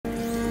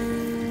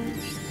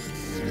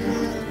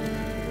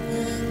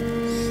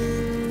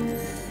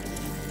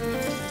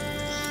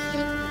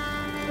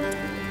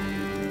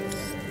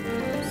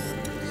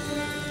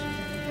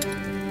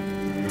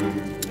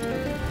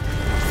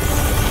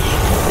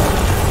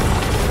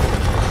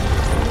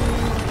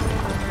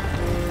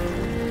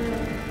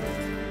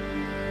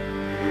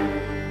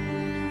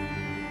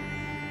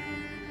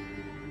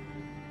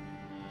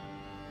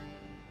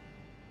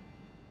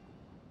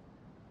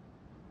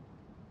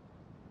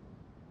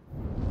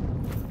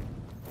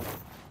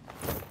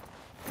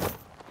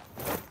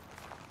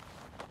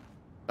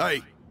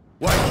Hey,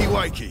 wakey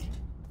wakey.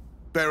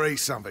 Better eat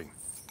something.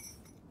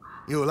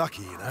 You're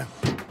lucky, you know.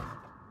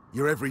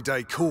 Your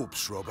everyday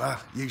corpse robber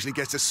usually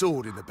gets a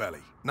sword in the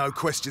belly, no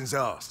questions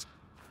asked.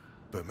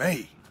 But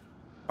me,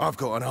 I've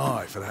got an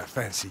eye for that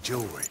fancy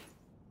jewelry.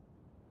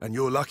 And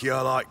you're lucky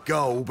I like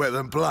gold better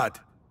than blood,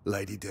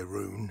 Lady de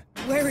Rune.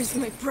 Where is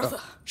my brother?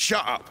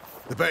 Shut up!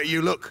 The better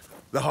you look,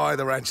 the higher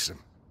the ransom.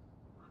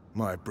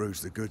 Might have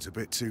bruised the goods a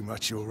bit too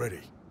much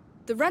already.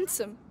 The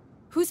ransom?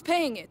 Who's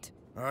paying it?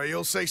 Oh,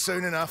 you'll see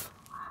soon enough.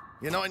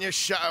 You're not in your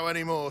shadow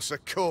anymore, so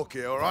cork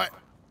it, all right?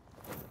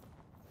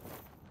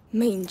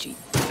 Mangy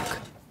dog.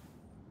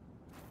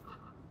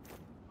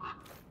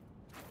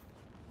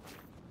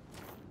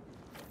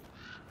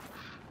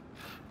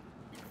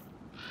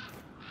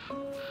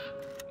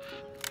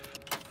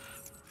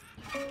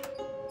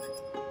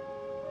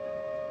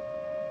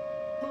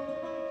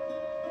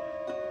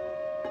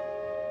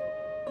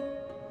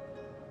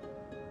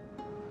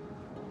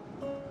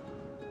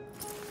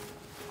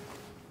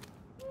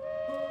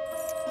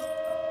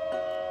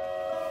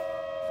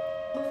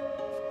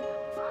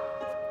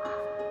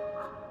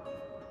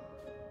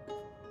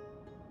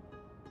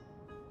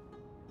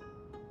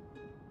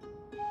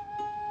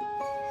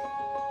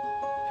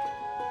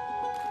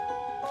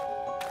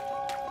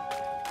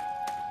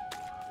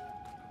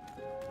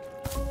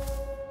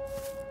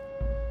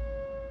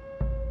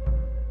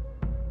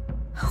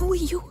 Who are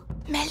you?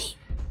 Melly.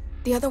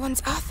 The other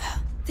one's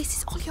Arthur. This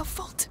is all your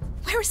fault.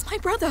 Where is my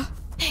brother?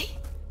 Hey,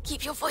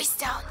 keep your voice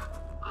down.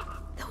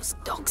 Those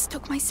dogs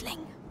took my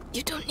sling.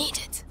 You don't need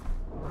it.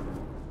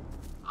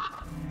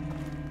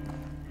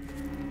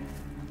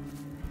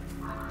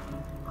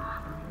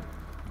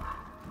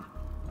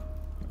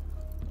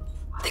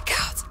 The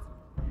guard.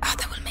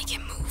 Arthur will make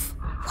him move.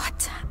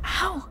 What?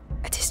 How?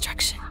 A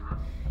distraction.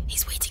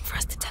 He's waiting for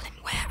us to tell him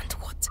where and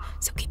what,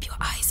 so keep your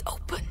eyes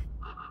open.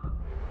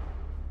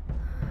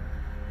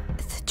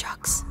 The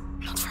jugs,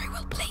 not very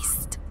well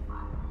placed.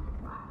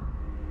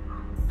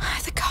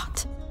 The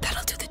cart,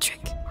 that'll do the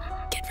trick.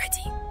 Get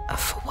ready.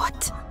 For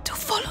what? To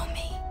follow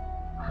me.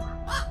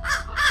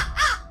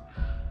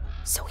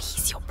 So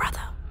he's your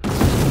brother.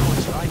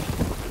 That's right.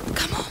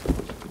 Come on.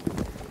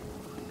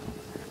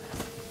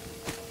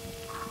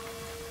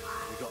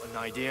 We got an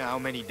idea how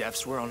many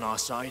deaths were on our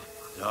side?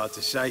 Hard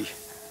to say.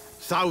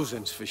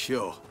 Thousands for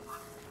sure.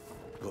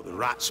 But the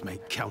rats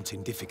make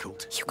counting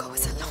difficult. Hugo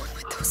is alone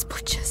with those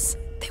butchers.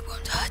 They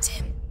won't hurt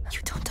him. You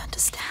don't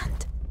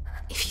understand.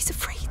 If he's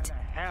afraid,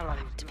 Hell, I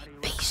to be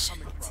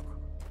patient.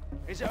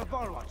 Is it a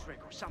Valois trick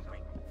or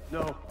something?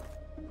 No.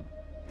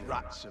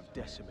 Rats have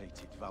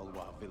decimated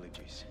Valois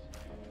villages.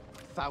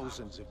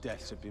 Thousands of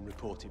deaths have been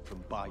reported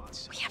from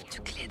bites. We have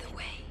to clear the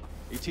way.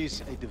 It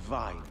is a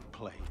divine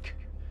plague.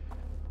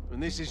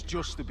 And this is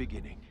just the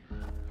beginning.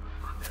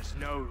 There's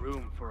no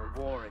room for a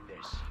war in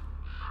this.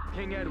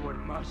 King Edward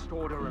must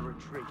order a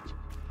retreat.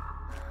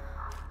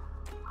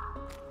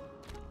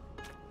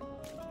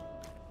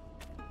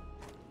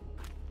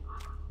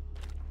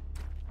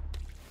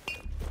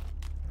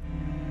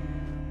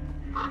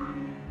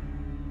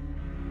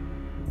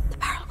 The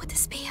barrel with the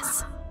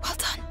spears. Well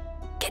done.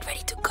 Get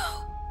ready to go.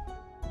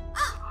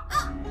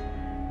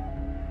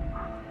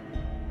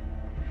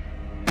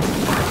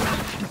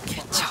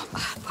 Good job,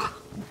 Arthur.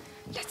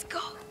 Let's go.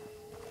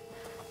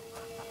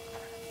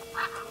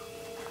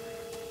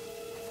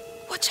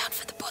 Watch out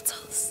for the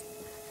bottles.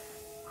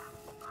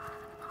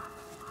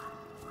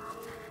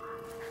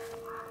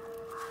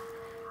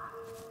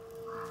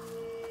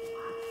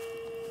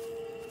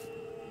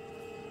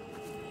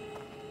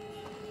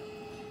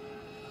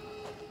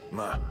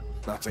 No,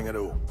 nothing at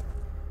all.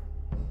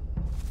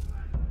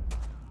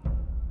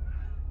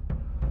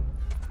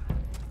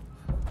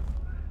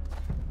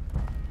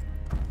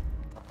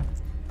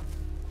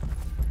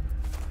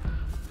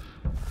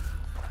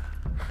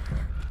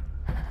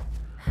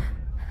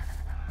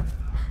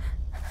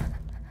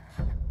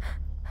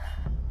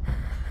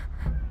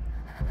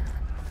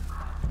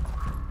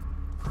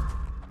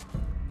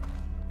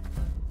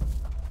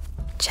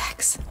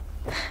 Jax,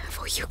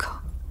 for Hugo.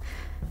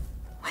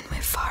 When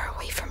we're far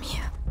away from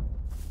here.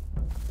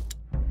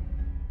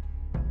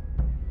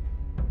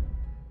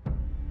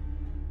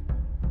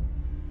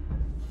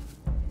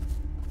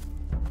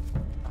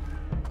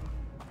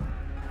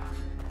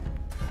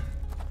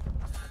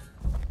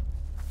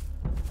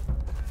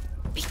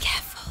 Be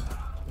careful.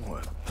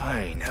 What a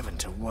pain having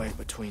to wait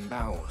between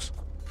barrels.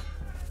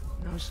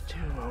 Those two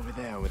over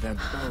there with their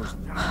bows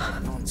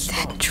pounding They're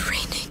non-stop.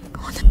 training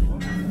on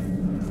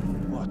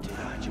What did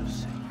I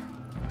just say?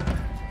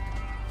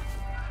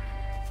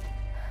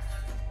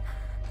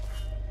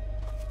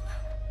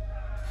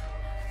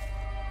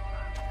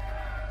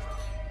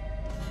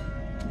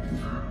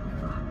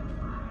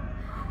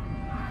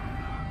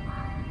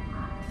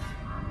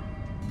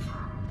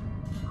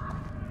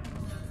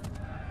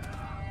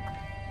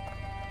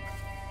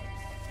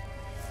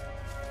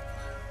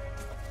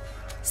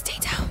 Stay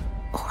down.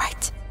 All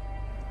right.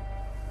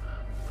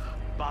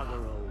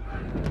 Bugger all.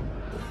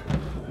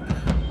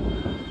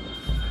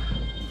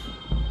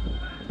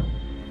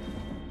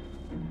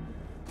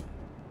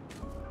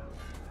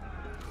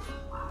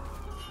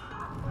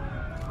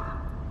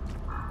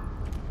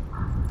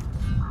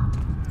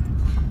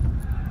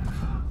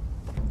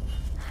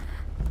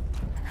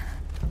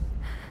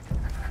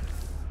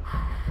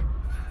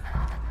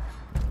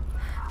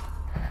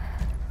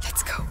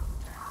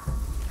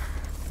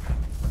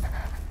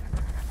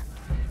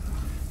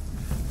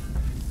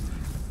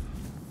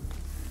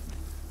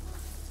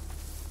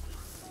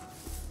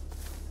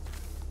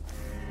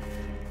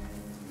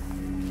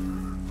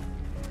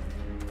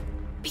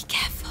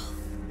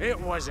 It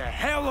was a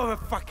hell of a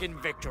fucking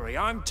victory,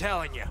 I'm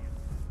telling you.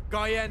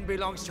 Guyenne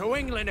belongs to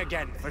England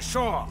again, for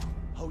sure.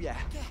 Oh yeah.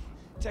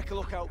 Take a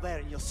look out there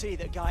and you'll see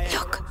that Guyenne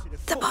Look, belongs to the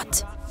the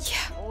bot.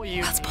 Yeah, All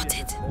you well need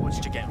spotted. is a forge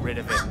to get rid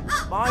of him.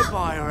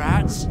 Bye-bye,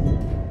 rats.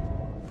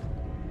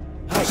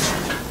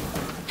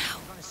 Now,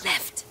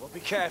 left. Well,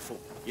 be careful.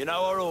 You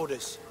know our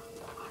orders.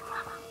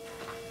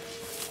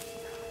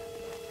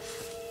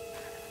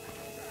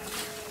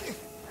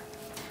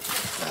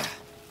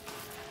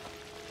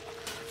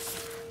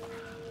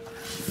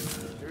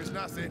 There is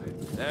nothing.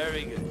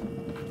 Very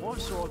good. What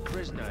sort of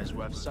prisoner is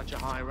worth such a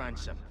high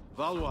ransom?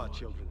 Valois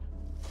children.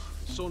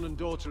 Son and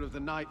daughter of the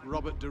knight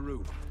Robert de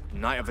Rune.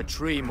 Knight of a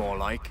tree, more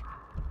like.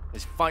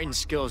 His fighting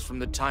skills from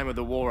the time of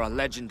the war are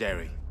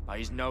legendary, but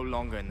he's no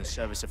longer in the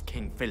service of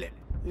King Philip.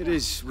 It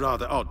is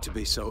rather odd to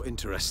be so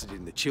interested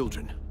in the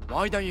children.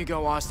 Why don't you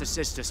go ask the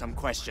sister some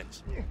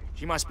questions?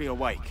 She must be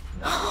awake.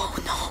 Oh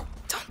no,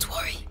 don't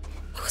worry.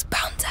 It was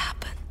bound to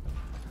happen.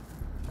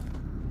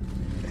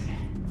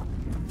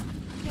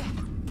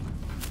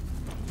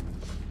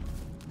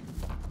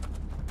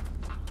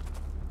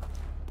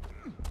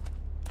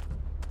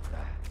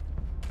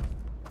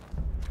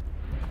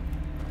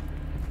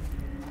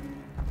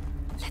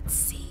 Let's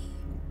see.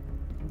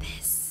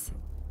 This.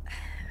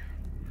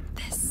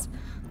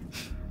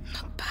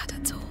 Not bad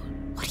at all.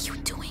 What are you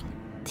doing?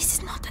 This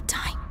is not the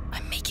time.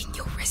 I'm making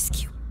your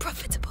rescue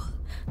profitable.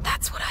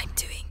 That's what I'm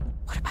doing.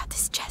 What about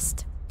this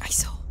chest? I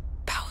saw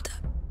powder,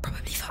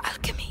 probably for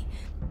alchemy.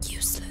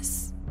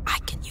 Useless. I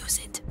can use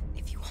it.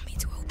 If you want me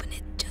to open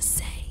it, just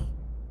say.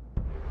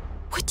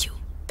 Would you,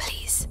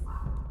 please?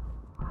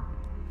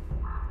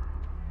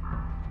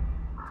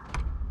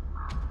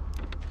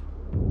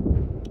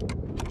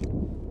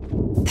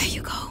 There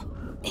you go.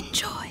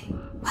 Enjoy.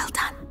 Well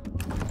done.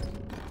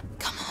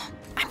 Come on,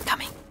 I'm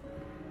coming.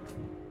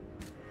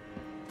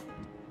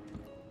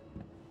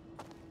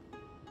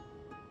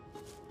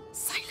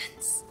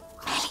 Silence.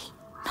 Ellie,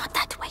 not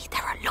that way.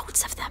 There are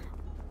loads of them.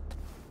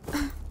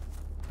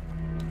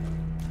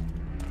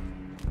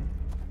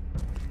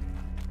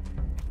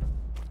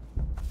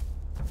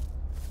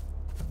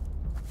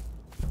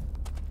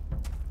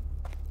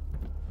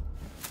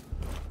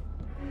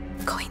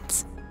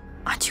 Coins.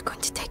 Aren't you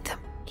going to take them?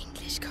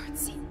 English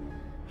currency.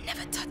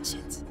 Never touch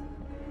it.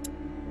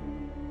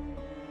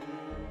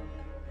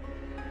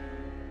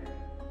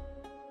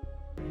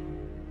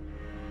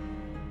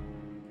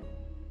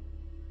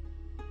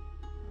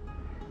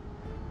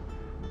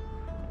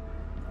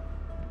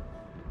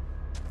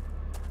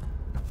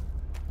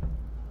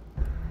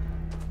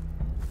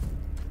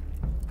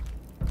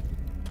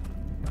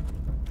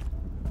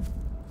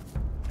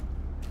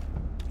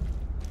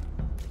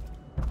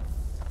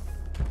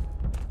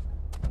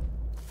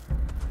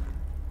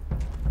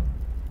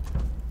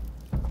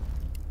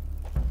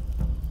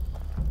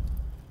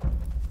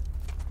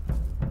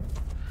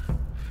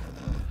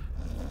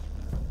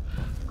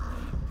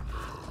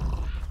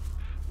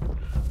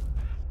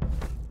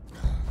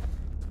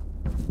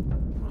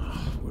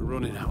 We're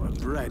running out of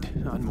bread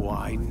and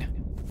wine.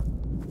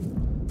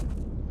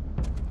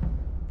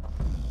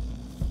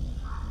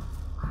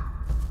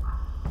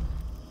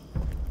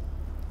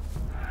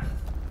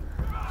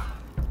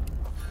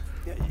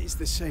 Yeah, it's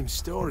the same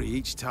story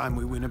each time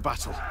we win a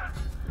battle.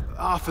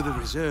 Half of the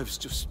reserves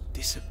just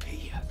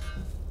disappear.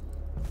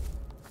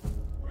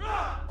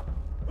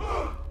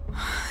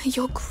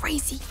 You're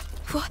crazy.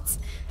 What?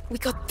 We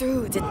got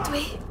through, didn't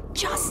we?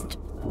 Just.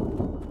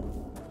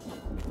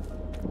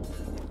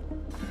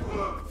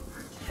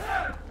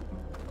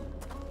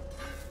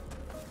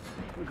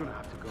 We're gonna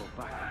have to go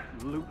back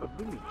and loot a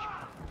village.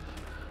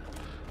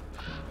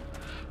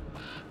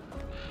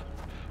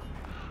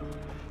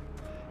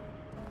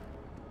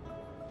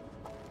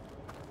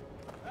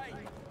 Hey,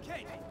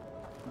 kid!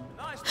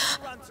 Nice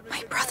little ransom My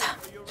has been brother.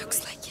 paid for your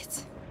Looks release. like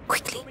it.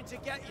 Quickly. Coming to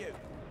get you.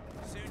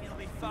 Soon you'll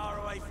be far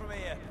away from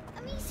here.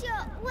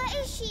 Amicia,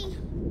 where is she?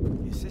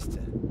 Your sister.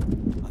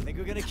 I think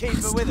we're gonna keep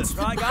her with us,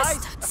 right, guys?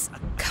 Bastards.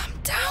 Calm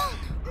down.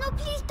 No,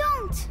 please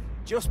don't.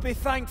 Just be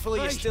thankful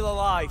you're Hey, still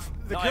alive.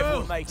 the Not girl,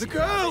 everyone makes the it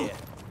around girl! here.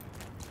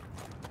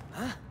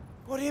 Huh?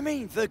 What do you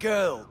mean, the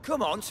girl?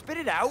 Come on, spit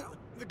it out.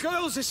 The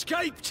girl's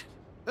escaped!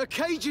 Her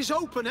cage is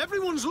open,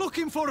 everyone's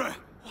looking for her!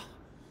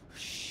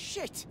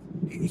 Shit!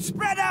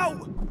 Spread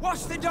out!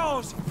 Watch the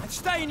doors and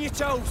stay on your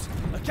toes.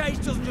 A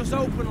cage doesn't just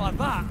open like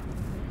that.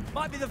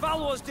 Might be the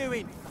Valois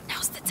doing.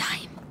 Now's the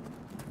time.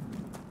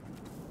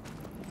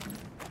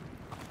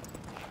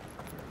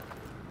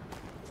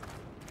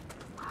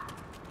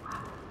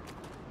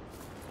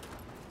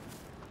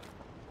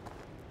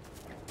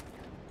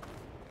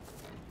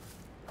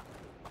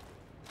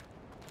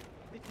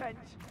 The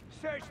tents.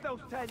 Search those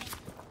tents.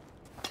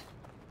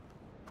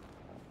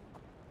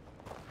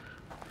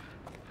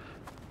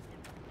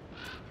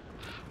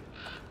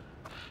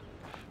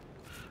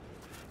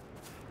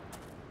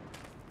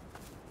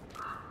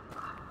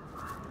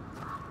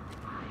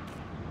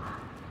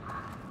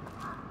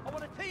 I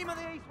want a team of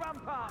the East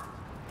Ramparts.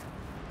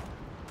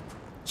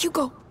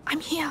 Hugo, I'm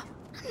here.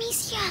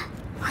 Amicia.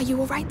 Are you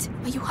alright?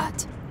 Are you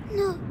hurt?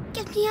 No,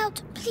 get me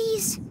out,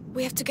 please.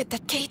 We have to get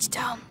that cage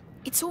down.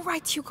 It's all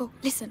right, Hugo.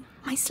 Listen,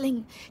 my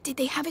sling. Did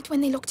they have it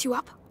when they locked you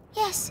up?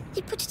 Yes,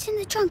 they put it in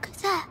the trunk,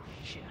 there.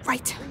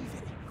 Right.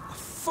 We're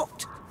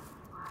fucked.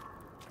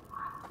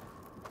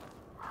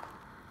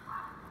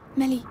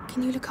 Melly,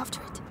 can you look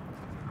after it?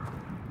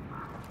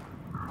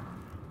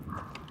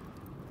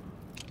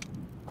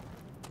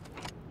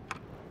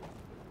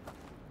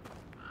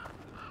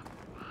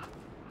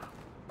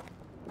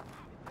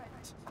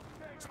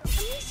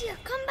 Amicia,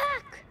 come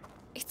back.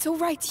 It's all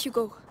right,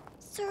 Hugo.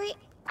 Sorry,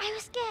 I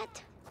was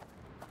scared.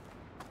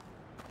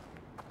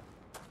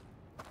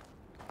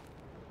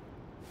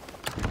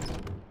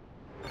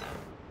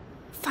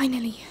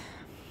 Finally.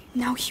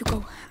 Now,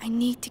 Hugo, I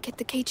need to get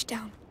the cage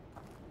down.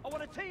 I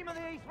want a team on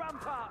the east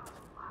rampart.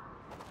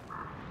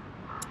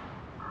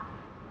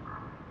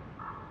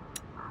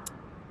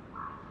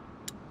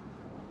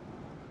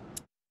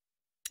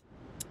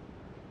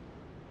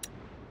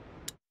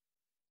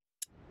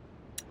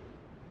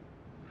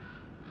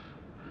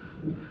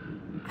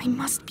 I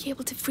must be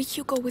able to free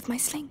Hugo with my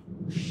sling.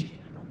 Shit,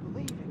 I don't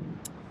believe it.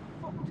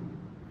 Fucked.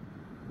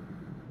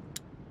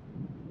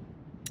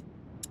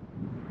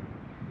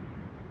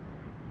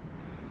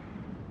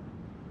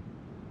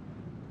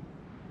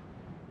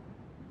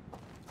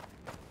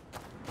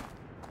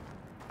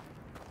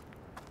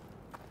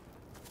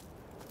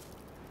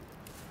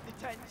 The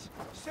tents.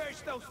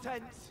 Search those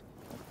tents.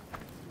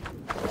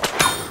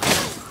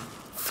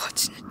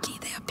 Fortunately,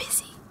 they are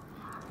busy.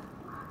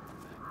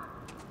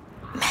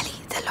 Melly,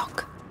 the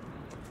lock.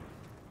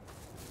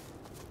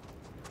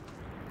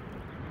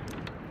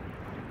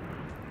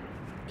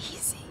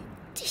 Easy.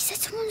 They said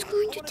someone's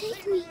going to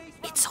take me.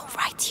 It's all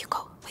right,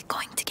 Hugo. We're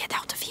going to get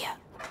out of here.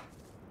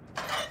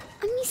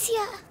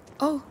 Amicia,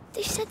 Oh,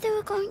 they said they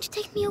were going to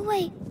take me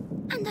away,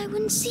 and I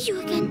wouldn't see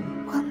you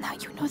again. well, now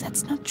you know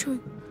that's not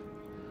true.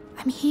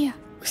 I'm here,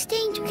 We're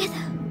staying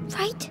together,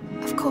 right?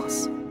 of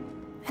course.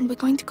 And we're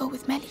going to go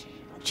with Melly.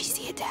 She's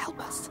here to help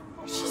us.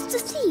 She's the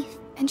thief.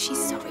 And she's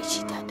sorry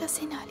she turned us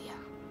in earlier.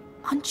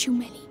 Aren't you,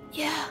 Melly?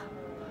 Yeah,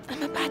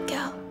 I'm a bad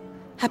girl.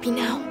 Happy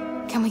now?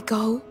 Can we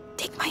go?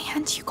 Take my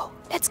hand, Hugo.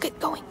 Let's get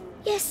going.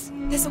 Yes.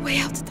 There's a way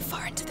out at the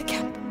far end of the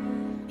camp.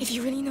 If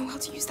you really know how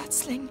to use that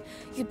sling,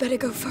 you'd better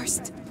go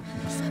first.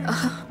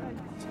 Uh-huh.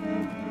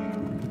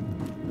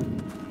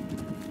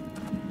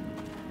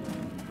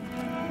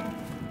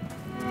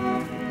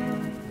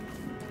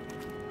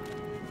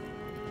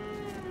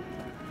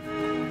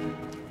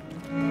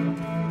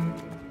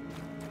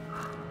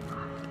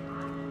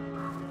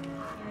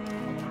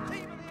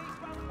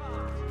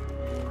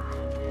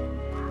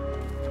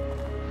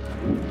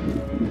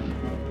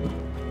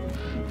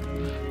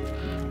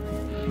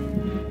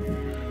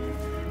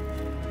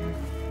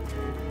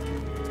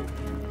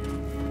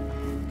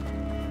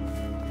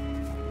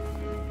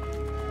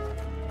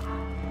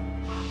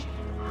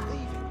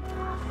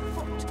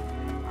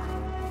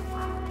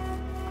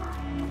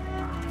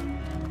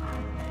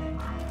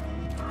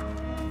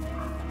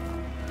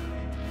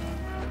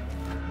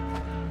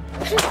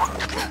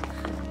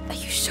 Are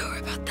you sure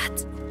about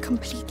that?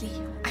 Completely.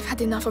 I've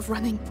had enough of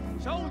running.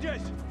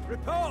 Soldiers,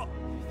 report!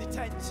 The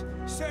tents.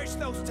 Search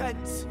those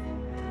tents.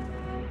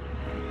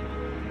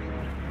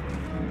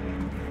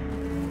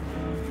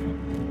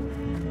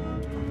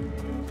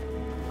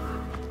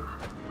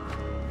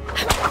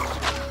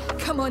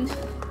 Come on.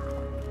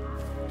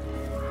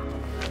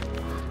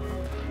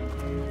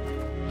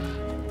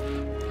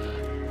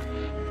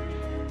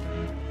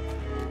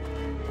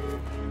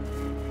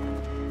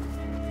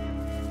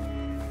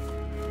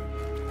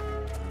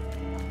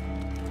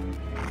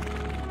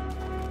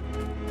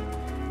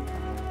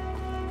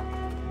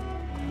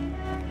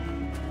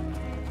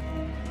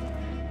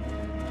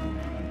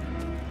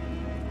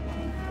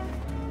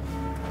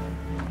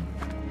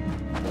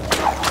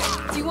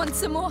 Do you want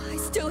some more? I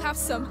still have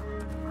some.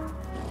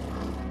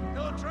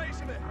 No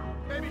trace of it.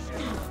 Maybe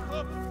she's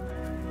up.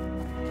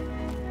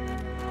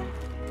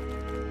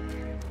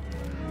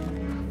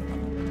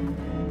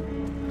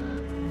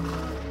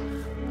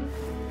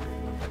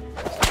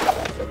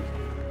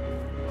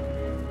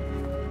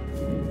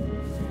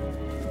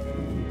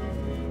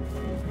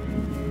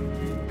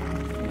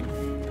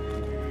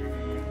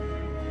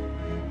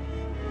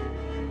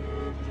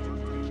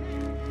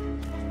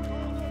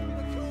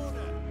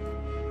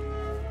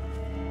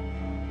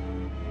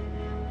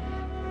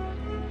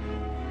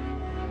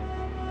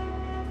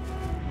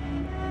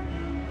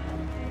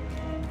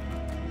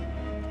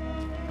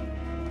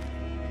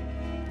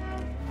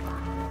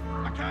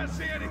 Can't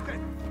see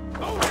anything.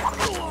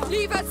 Oh.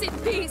 Leave us in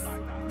peace!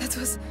 That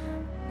was...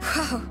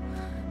 Wow.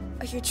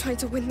 Are you trying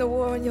to win the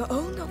war on your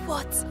own or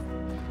what?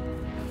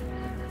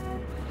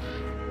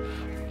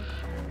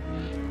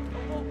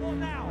 What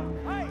now?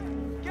 Hey,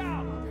 get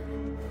up!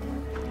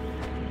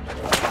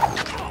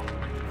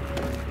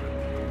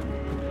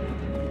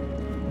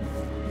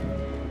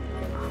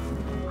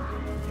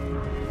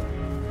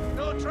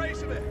 No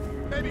trace of it.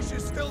 Maybe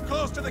she's still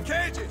close to the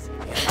cages.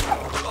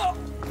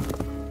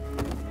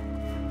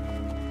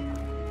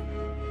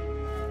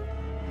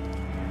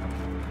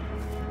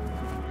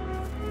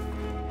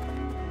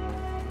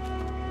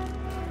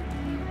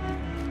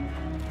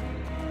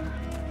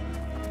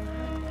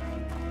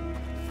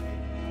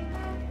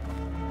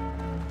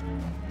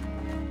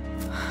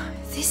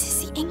 This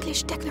is the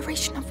English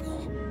declaration of war.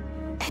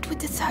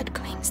 Edward III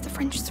claims the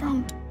French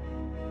throne.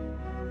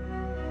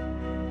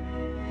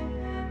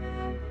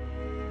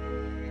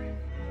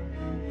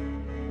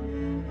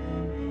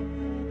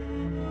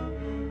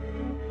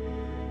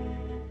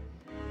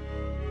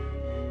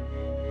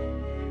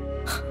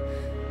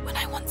 When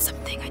I want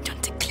something, I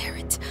don't declare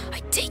it.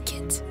 I take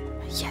it.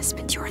 Yes,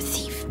 but you're a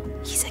thief.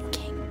 He's a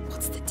king.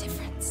 What's the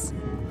difference?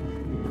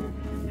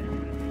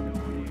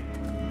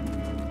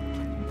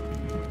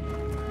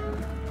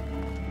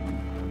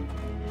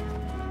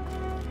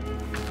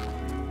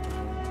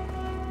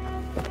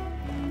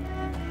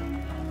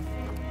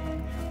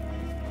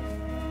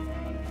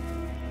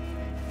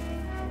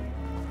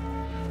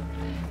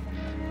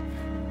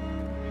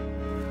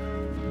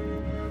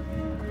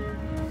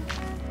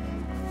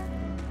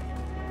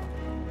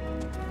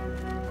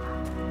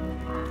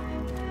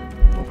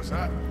 What was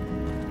that?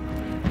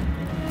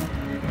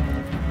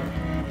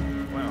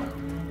 Well.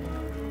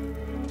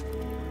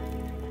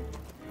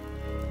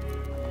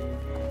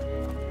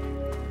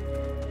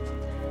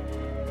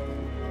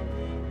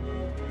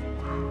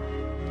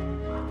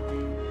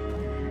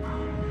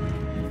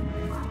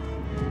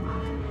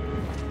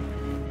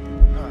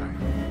 Aye,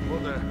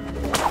 what the...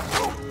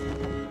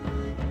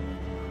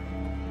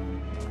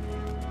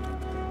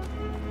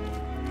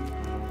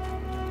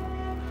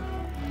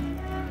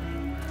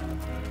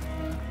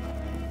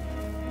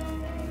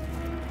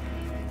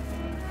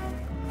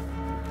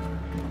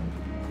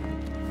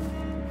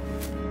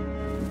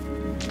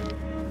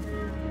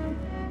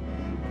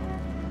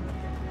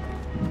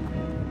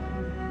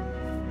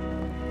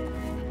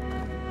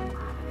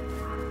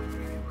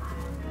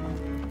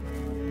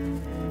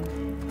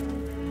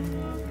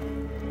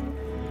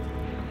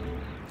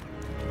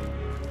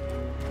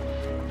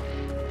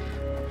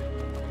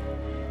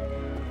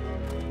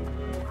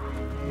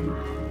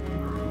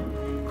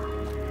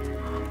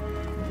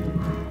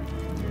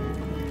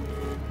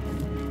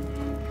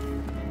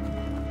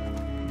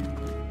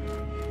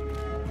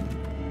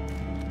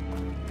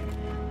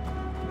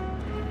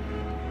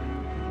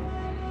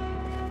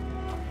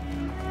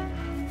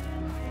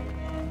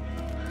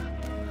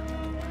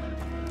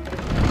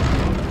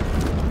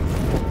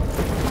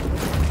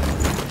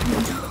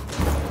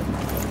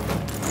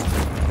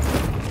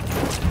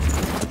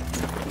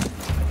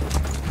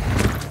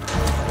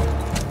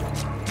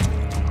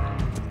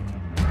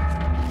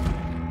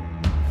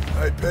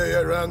 I pay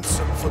a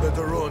ransom for the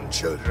Daron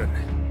children,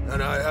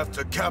 and I have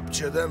to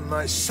capture them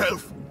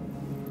myself.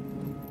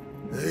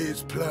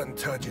 These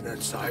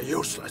Plantagenets are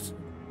useless.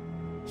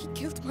 He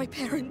killed my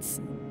parents.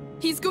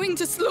 He's going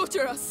to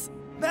slaughter us.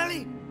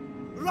 Melly!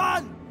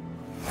 Run!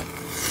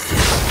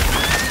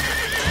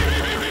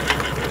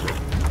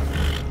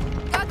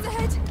 Guards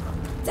ahead!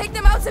 Take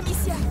them out,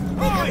 Amicia!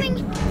 Oi!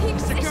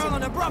 It's the girl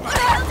and her brother! What the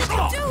hell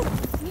did you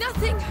do?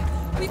 Nothing!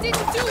 We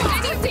didn't do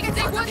anything!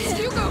 They want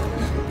Hugo!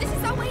 This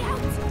is our way out!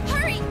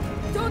 Hurry!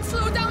 Don't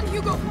slow down,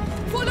 Hugo!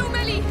 Follow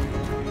Melly!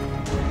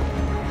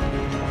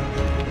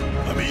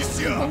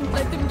 Amicia! Won't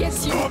let them get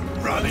you! Stop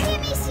running!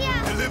 Amicia!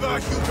 Deliver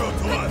Hugo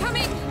to I'm us!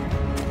 coming!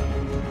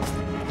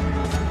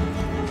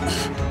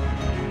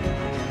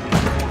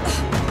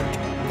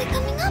 They're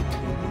coming up!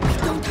 We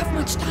don't have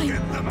much time.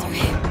 Get them out! They're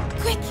here.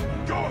 Quick!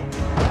 Go!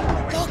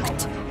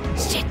 Locked!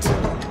 Shit!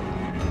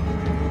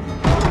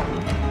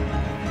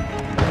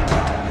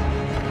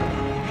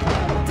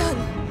 Done!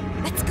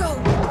 Let's go!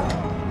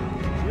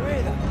 You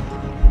hear that?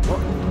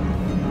 What?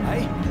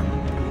 Hey?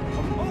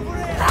 Over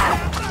here!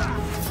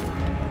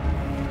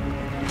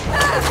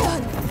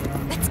 Done!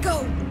 Let's go!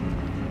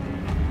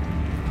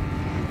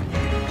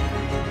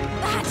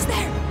 The hatch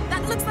there!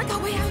 That looks like our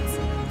way out!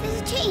 There's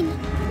a chain.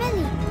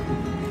 Melly.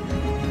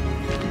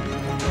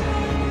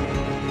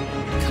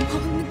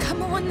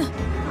 Come on!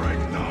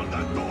 Break down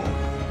that door!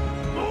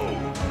 Move!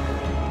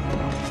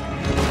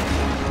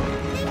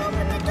 They've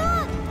opened the door.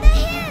 They're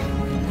here.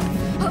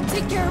 I'll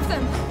take care of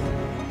them!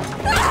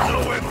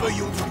 Nowhere for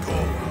you to go.